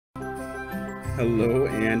Hello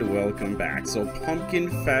and welcome back. So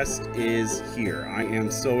Pumpkinfest is here. I am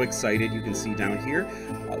so excited. You can see down here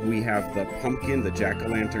we have the pumpkin, the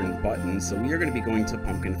jack-o'-lantern button. So we are going to be going to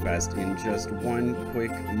Pumpkinfest in just one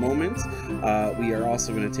quick moment. We are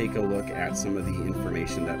also going to take a look at some of the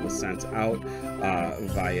information that was sent out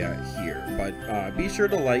via here. But be sure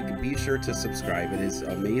to like, be sure to subscribe. It is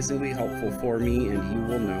amazingly helpful for me, and you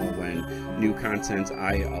will know when new content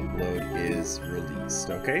I upload is released.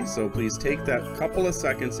 Okay, so please take that couple of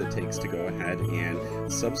seconds it takes to go ahead and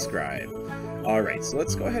subscribe. Alright, so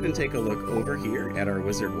let's go ahead and take a look over here at our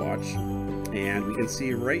Wizard Watch, and we can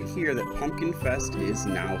see right here that Pumpkinfest is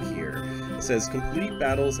now here. It says complete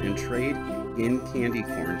battles and trade in candy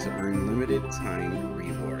corn to earn limited time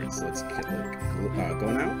rewards. Let's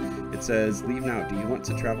go now. It says leave now. Do you want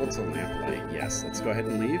to travel to Lamplight? Yes, let's go ahead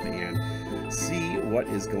and leave and see what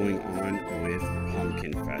is going on with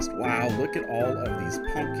Pumpkinfest. Wow, look at all of these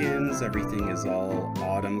pumpkins. Everything is all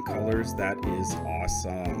autumn colors. That is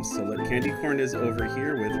awesome. So Candy Corn is over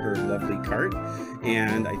here with her lovely cart,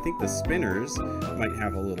 and I think the spinners might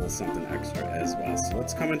have a little something extra as well. So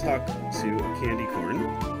let's come and talk to Candy Corn.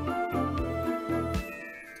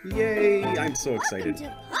 Yay! I'm so excited.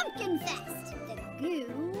 Welcome to Pumpkinfest, the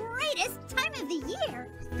greatest time of the year.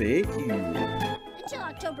 Thank you. Until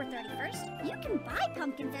October 31st, you can buy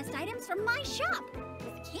Pumpkinfest items from my shop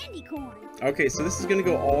with candy corn. Okay, so this is going to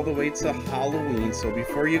go all the way to Halloween, so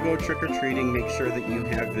before you go trick-or-treating, make sure that you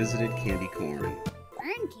have visited Candy Corn.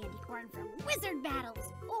 Earn candy corn from wizard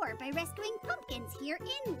battles or by rescuing pumpkins here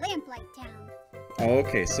in Lamplight Town.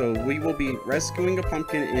 Okay, so we will be rescuing a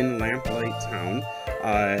pumpkin in Lamplight Town,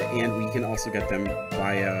 and we can also get them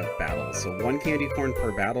via battle. So 1 candy corn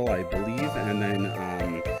per battle, I believe, and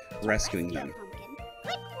then rescuing them. Pumpkin,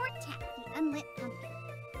 click or tap the unlit pumpkin.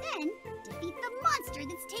 Then defeat the monster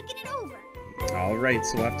that's taken it over. Alright,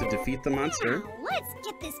 so we'll have to defeat the monster. Now, let's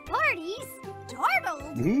get this party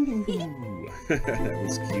startled. Ooh, that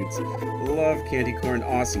was cute. Love candy corn.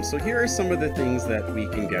 Awesome. So here are some of the things that we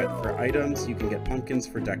can get for items. You can get pumpkins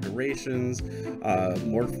for decorations,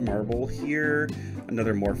 morph marble here,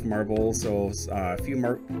 another morph marble. So a few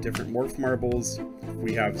different morph marbles.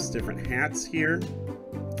 We have different hats here.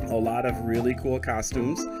 A lot of really cool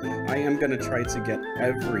costumes. I am going to try to get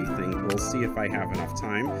everything. We'll see if I have enough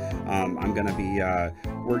time. I'm going to be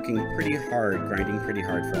working pretty hard, grinding pretty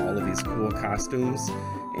hard for all of these cool costumes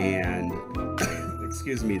and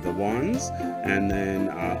excuse me, the wands, and then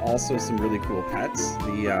also some really cool pets.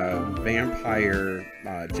 The vampire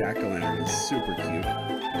jack-o'-lantern is super cute.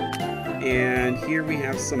 And here we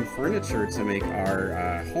have some furniture to make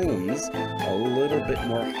our homes a little bit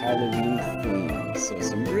more Halloween themed. So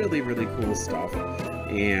some really, really cool stuff.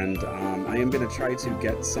 And I am going to try to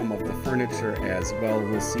get some of the furniture as well.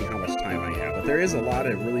 We'll see how much time I have. But there is a lot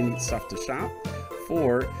of really neat stuff to shop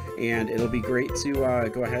for, and it'll be great to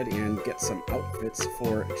go ahead and get some outfits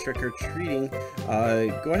for trick-or-treating.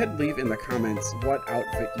 Go ahead and leave in the comments what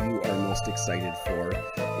outfit you are most excited for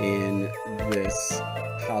in this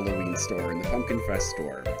Halloween store, in the Pumpkinfest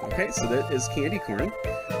store. Okay, so that is Candy Corn.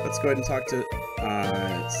 Let's go ahead and talk to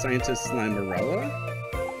Scientist Slimerella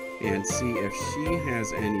and see if she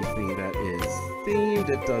has anything that is themed.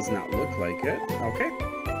 It does not look like it. Okay.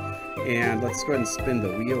 And let's go ahead and spin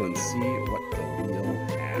the wheel and see what the wheel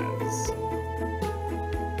has.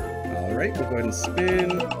 Alright, we'll go ahead and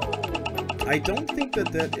spin. I don't think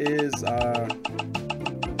that that is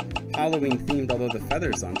Halloween themed, although the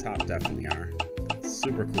feathers on top definitely are.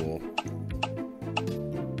 Super cool.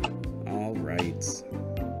 Alright.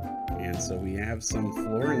 And so we have some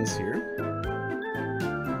florins here.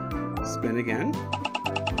 Spin again.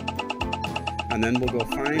 And then we'll go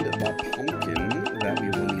find the pumpkin that we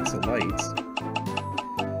will need to light.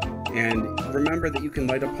 And remember that you can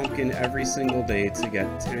light a pumpkin every single day to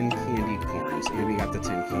get 10 candy corns. And we got the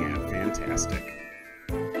tin can. Fantastic.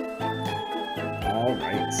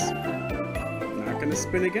 Alright. Not going to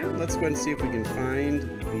spin again. Let's go ahead and see if we can find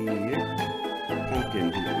the pumpkin,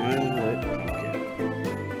 the unlit pumpkin.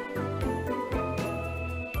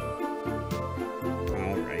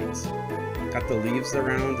 Alright. Got the leaves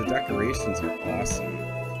around. The decorations are awesome.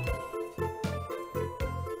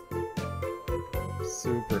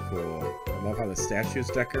 Super cool. I love how the statue's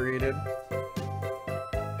decorated.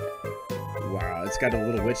 Wow, it's got a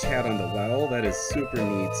little witch hat on the well. That is super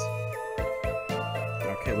neat.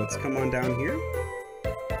 Okay, let's come on down here.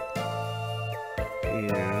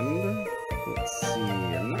 And let's see.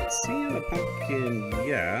 I'm not seeing a pumpkin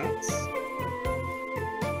yet.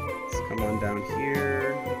 Let's come on down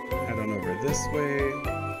here. Head on over this way.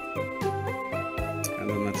 And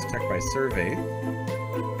then let's check by survey.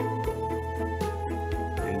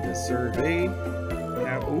 the survey.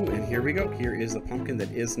 Oh, and here we go. Here is the pumpkin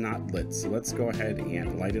that is not lit. So let's go ahead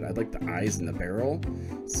and light it. I like the eyes in the barrel.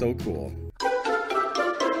 So cool.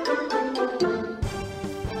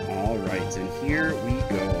 All right, and here we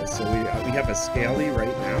go. So we have a Scally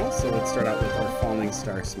right now. So let's start out with our Falling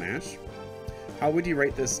Star Smash. How would you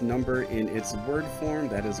write this number in its word form?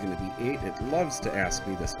 That is going to be 8. It loves to ask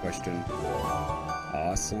me this question.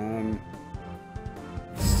 Awesome.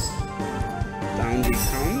 Down we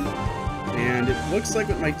come. And it looks like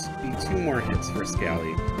it might be 2 more hits for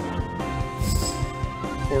Scally.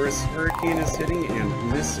 Forest Hurricane is hitting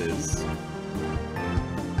and misses.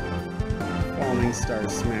 Falling Star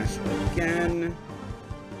Smash again.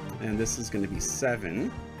 And this is going to be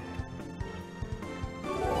 7.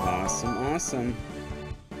 Awesome, awesome.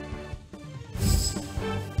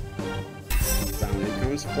 Down it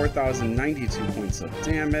comes. 4,092 points of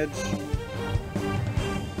damage.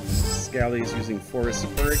 Scally is using Forest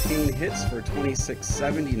Hurricane, hits for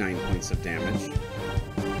 2,679 points of damage.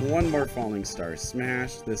 1 more Falling Star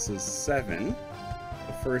Smash. This is 7.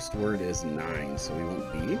 The first word is 9, so we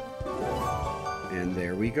won't be. And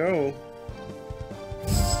there we go.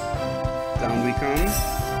 Down we come.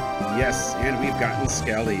 Yes, and we've gotten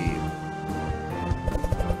Scally.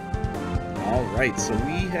 Alright, so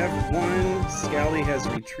we have won. Scally has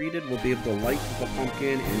retreated. We'll be able to light the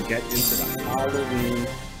pumpkin and get into the Halloween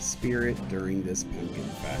spirit during this Pumpkin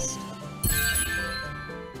Fest.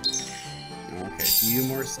 Okay, a few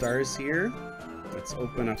more stars here. Let's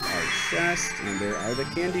open up our chest, and there are the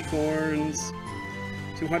candy corns.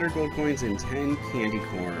 200 gold coins and 10 candy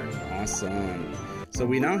corn. Awesome. So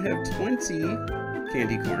we now have 20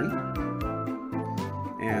 candy corn.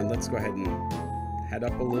 And let's go ahead and head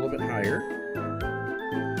up a little bit higher.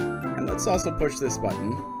 And let's also push this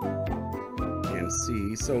button and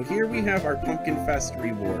see. So here we have our Pumpkinfest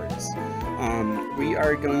rewards. We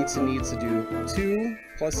are going to need to do 2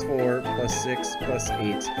 plus 4 plus 6 plus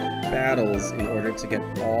 8 battles in order to get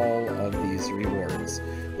all of these rewards.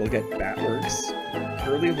 We'll get Batworks,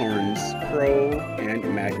 Curly Horns, Crow,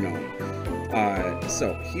 and Magnum.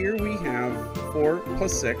 So here we have 4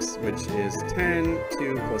 plus 6, which is 10,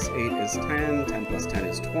 2 plus 8 is 10, 10 plus 10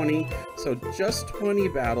 is 20, so just 20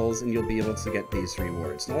 battles and you'll be able to get these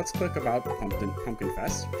rewards. Now let's click about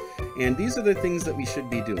Pumpkinfest, and these are the things that we should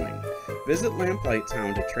be doing. Visit Lamplight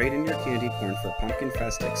Town to trade in your candy corn for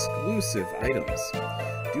Pumpkinfest exclusive items.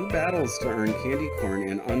 Do battles to earn candy corn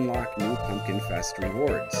and unlock new Pumpkinfest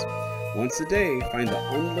rewards. Once a day, find the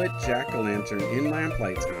unlit jack-o'-lantern in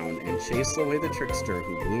Lamplight Town and chase away the trickster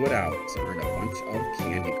who blew it out to earn a bunch of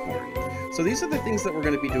candy corn. So these are the things that we're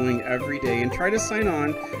going to be doing every day, and try to sign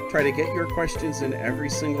on, try to get your questions in every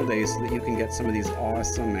single day so that you can get some of these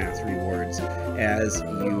awesome math rewards as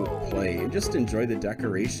you play. And just enjoy the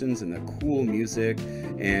decorations and the cool music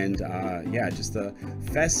and yeah, just the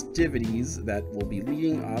festivities that will be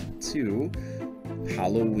leading up to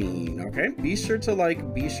Halloween. Okay, be sure to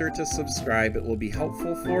like, be sure to subscribe. It will be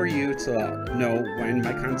helpful for you to know when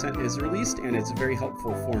my content is released, and it's very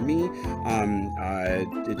helpful for me.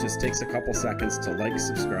 It just takes a couple seconds to like,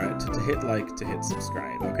 subscribe, to hit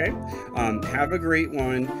subscribe. Okay, have a great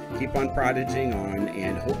one. Keep on prodiging on,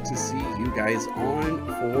 and hope to see you guys on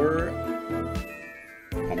for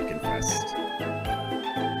Pumpkin Fest.